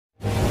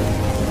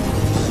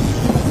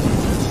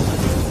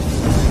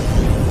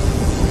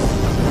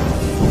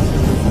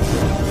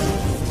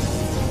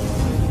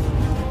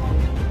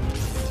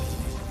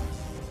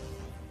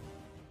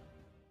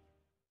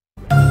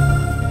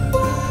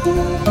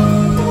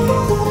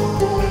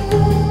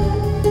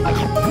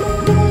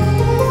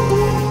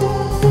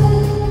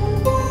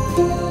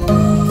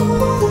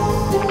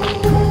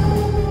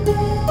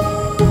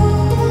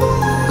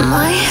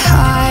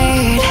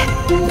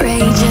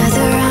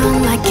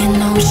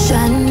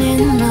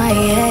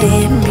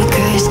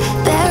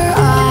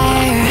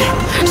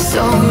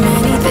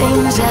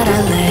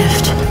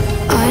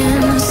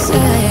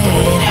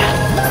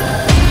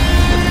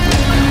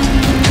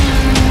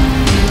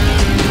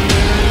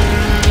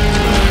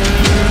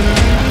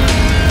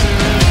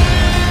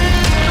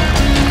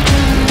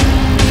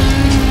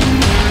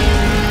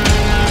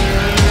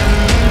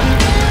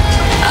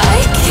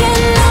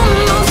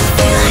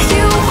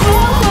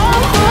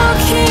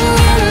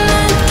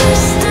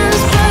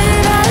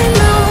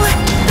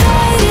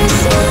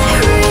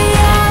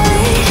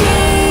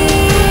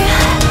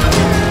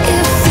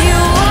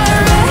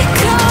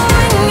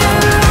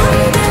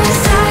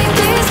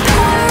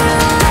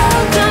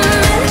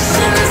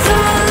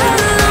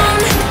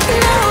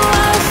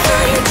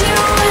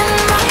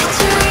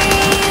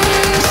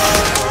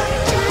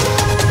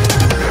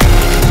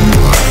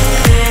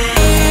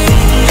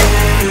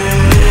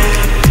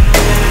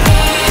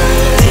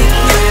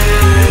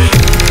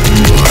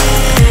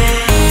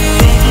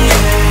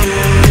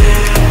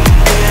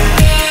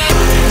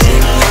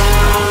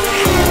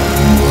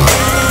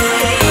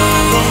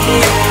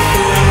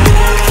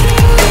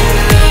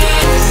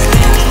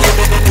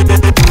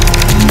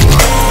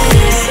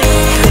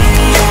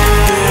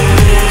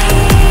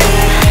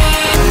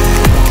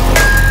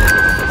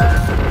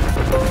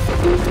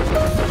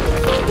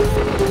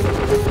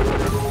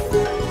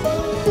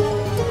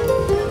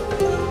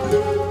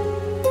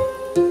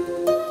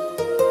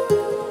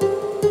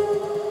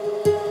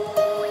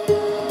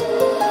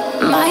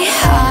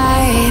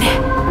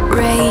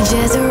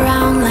Jazz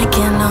around like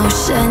an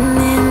ocean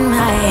in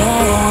my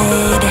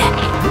head.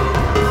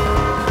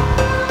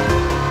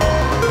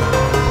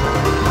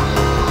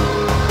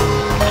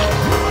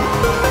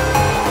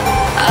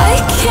 I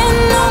can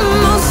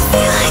almost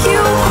feel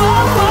you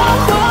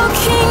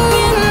walking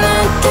in the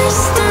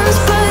distance,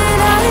 but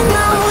I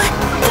know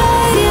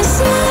that it's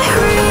not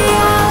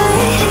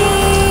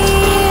reality.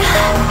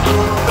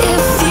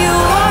 If you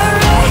are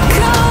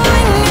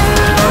echoing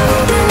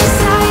around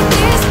inside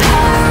these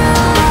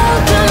parallel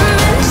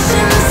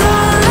dimensions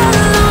all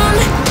alone,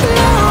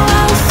 know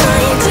I'll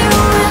find you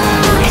in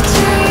my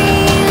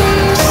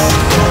dreams.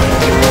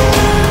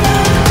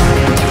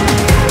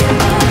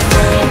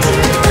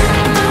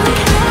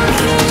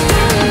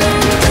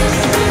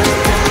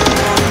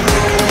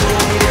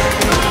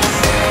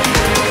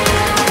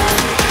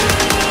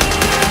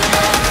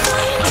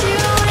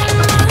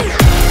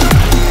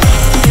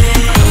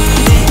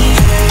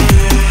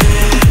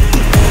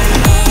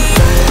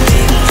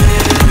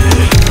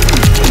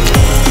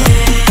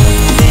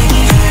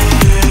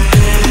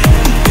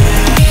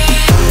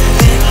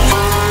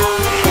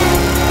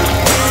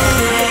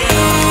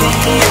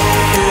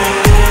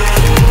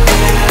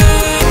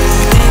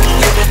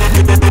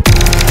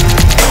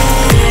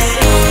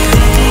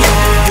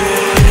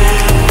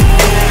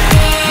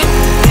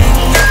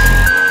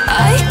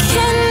 I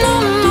can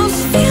almost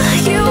feel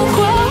you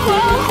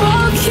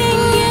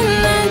walking in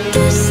the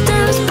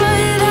distance,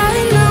 but I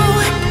know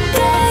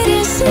that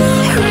it's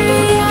not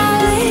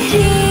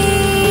reality.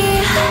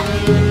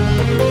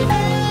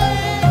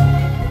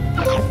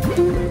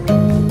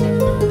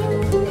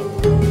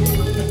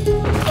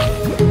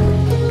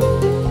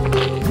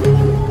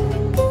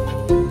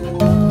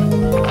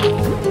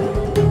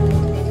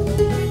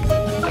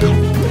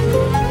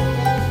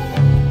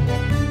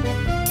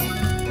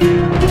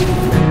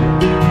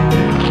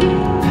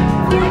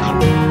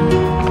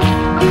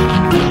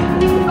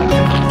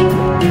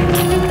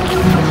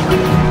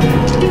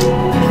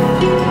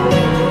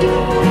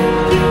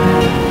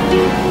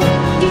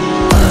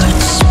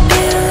 Words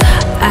spill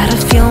out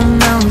of your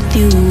mouth.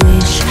 You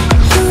wish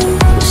you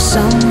were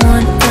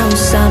someone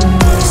else. I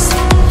miss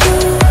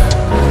you,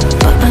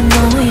 but I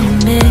know you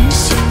miss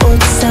your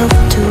old self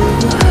too.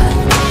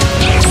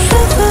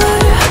 Silver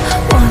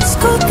once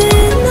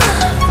golden.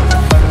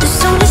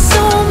 There's only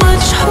so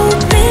much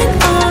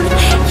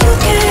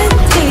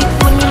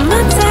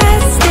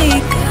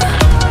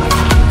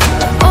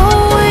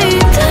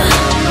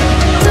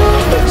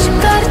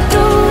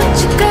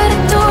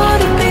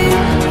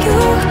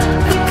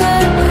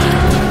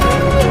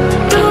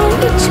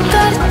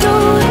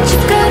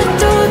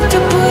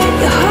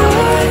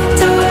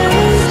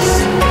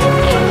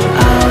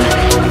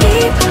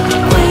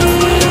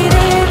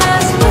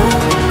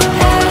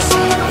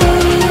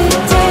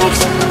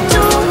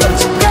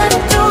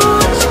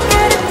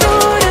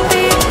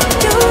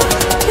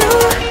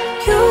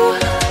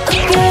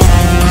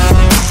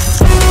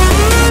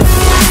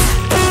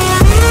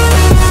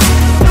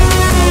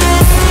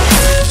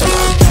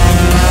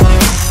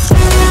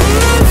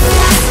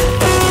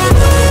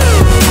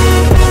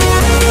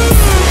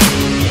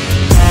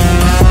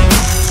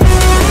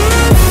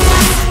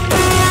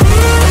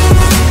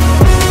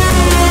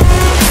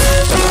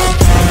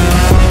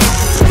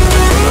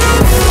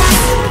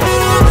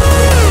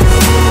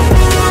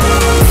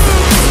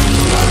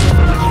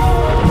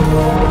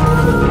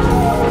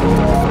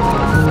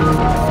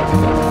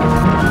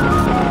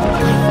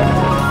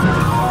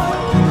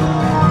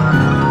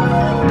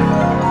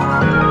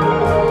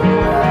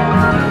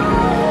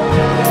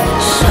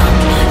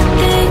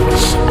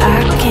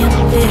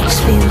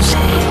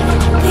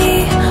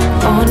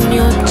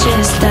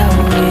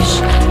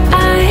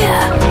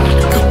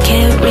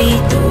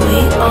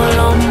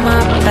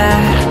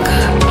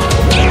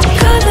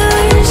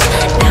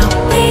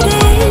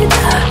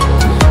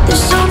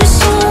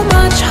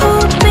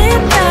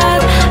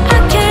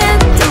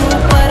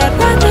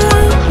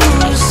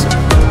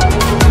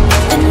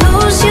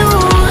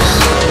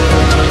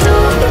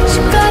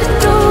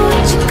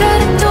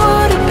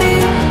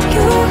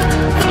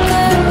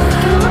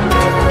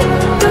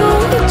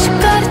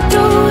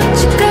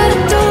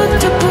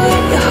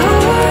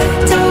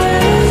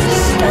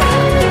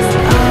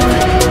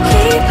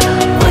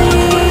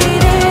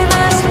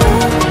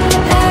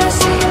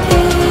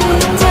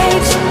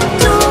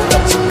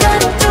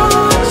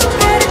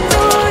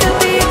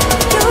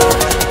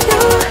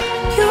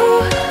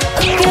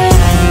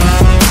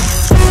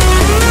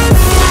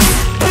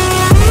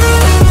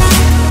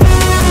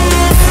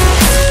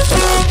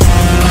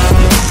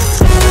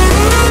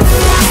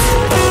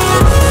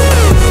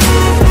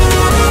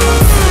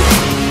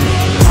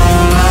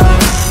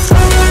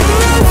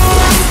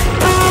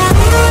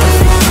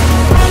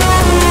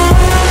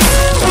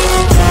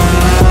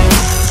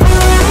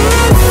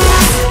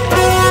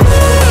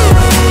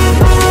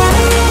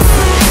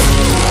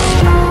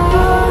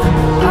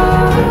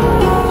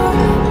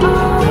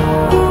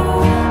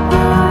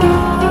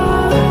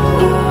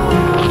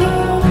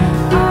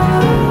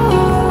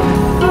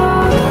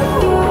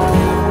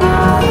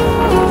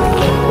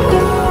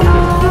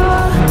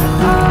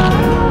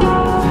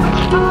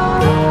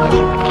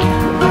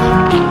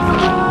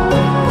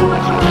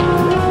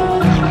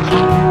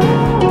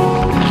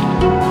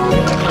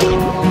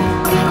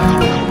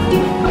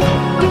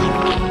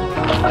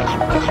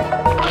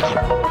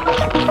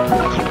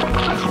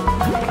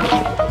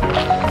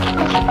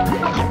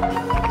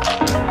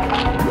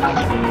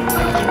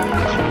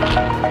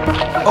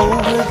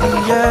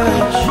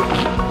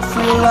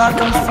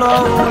like I'm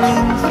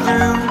floating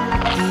through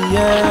the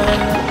air.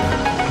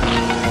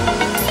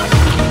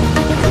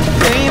 The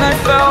pain I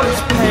felt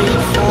is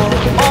paid for,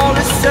 all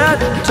is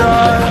said and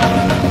done.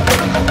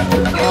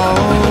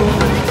 Oh,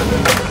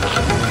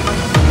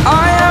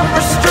 I am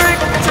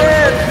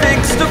restricted,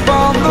 fixed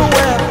upon the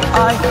web.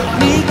 I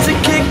need to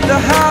kick the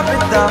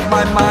habit that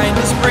my mind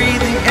is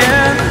breathing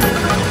in.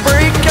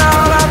 Break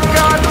out, I've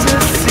got to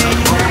see.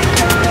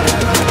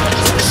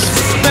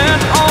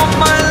 Spent all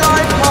my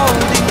life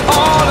holding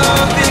all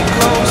of it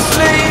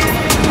closely.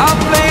 I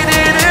played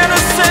it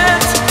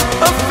innocent,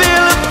 a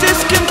feel of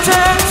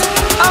discontent.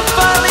 I'm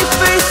finally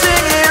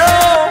facing it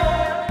all,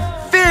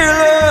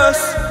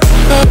 fearless.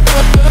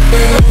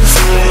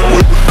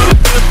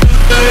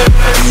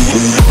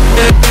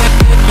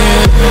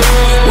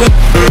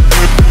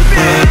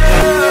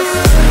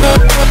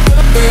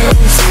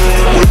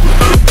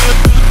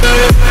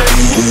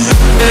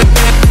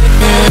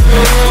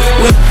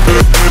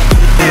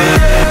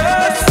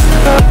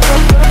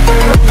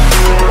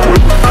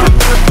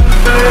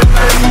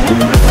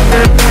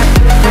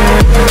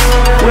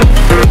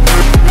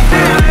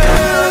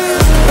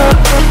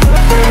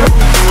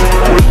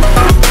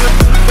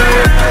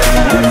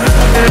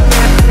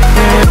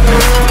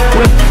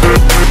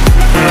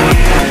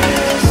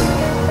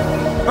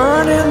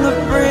 Burning the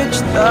bridge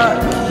that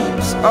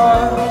keeps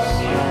us.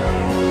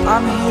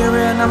 I'm here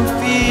and I'm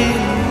feeling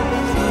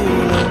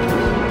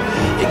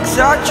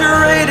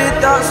exaggerated,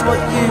 that's what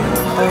you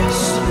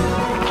assume.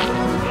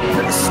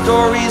 The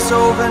story's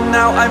over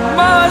now, I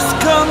must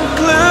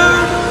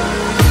conclude.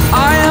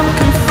 I am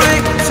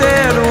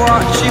conflicted,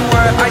 watching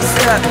where I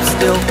step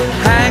still,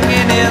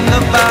 hanging in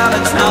the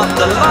balance. Not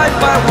the life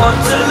I want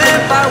to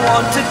live, I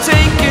want to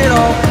take it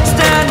all.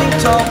 Standing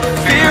tall,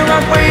 fear I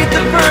weighed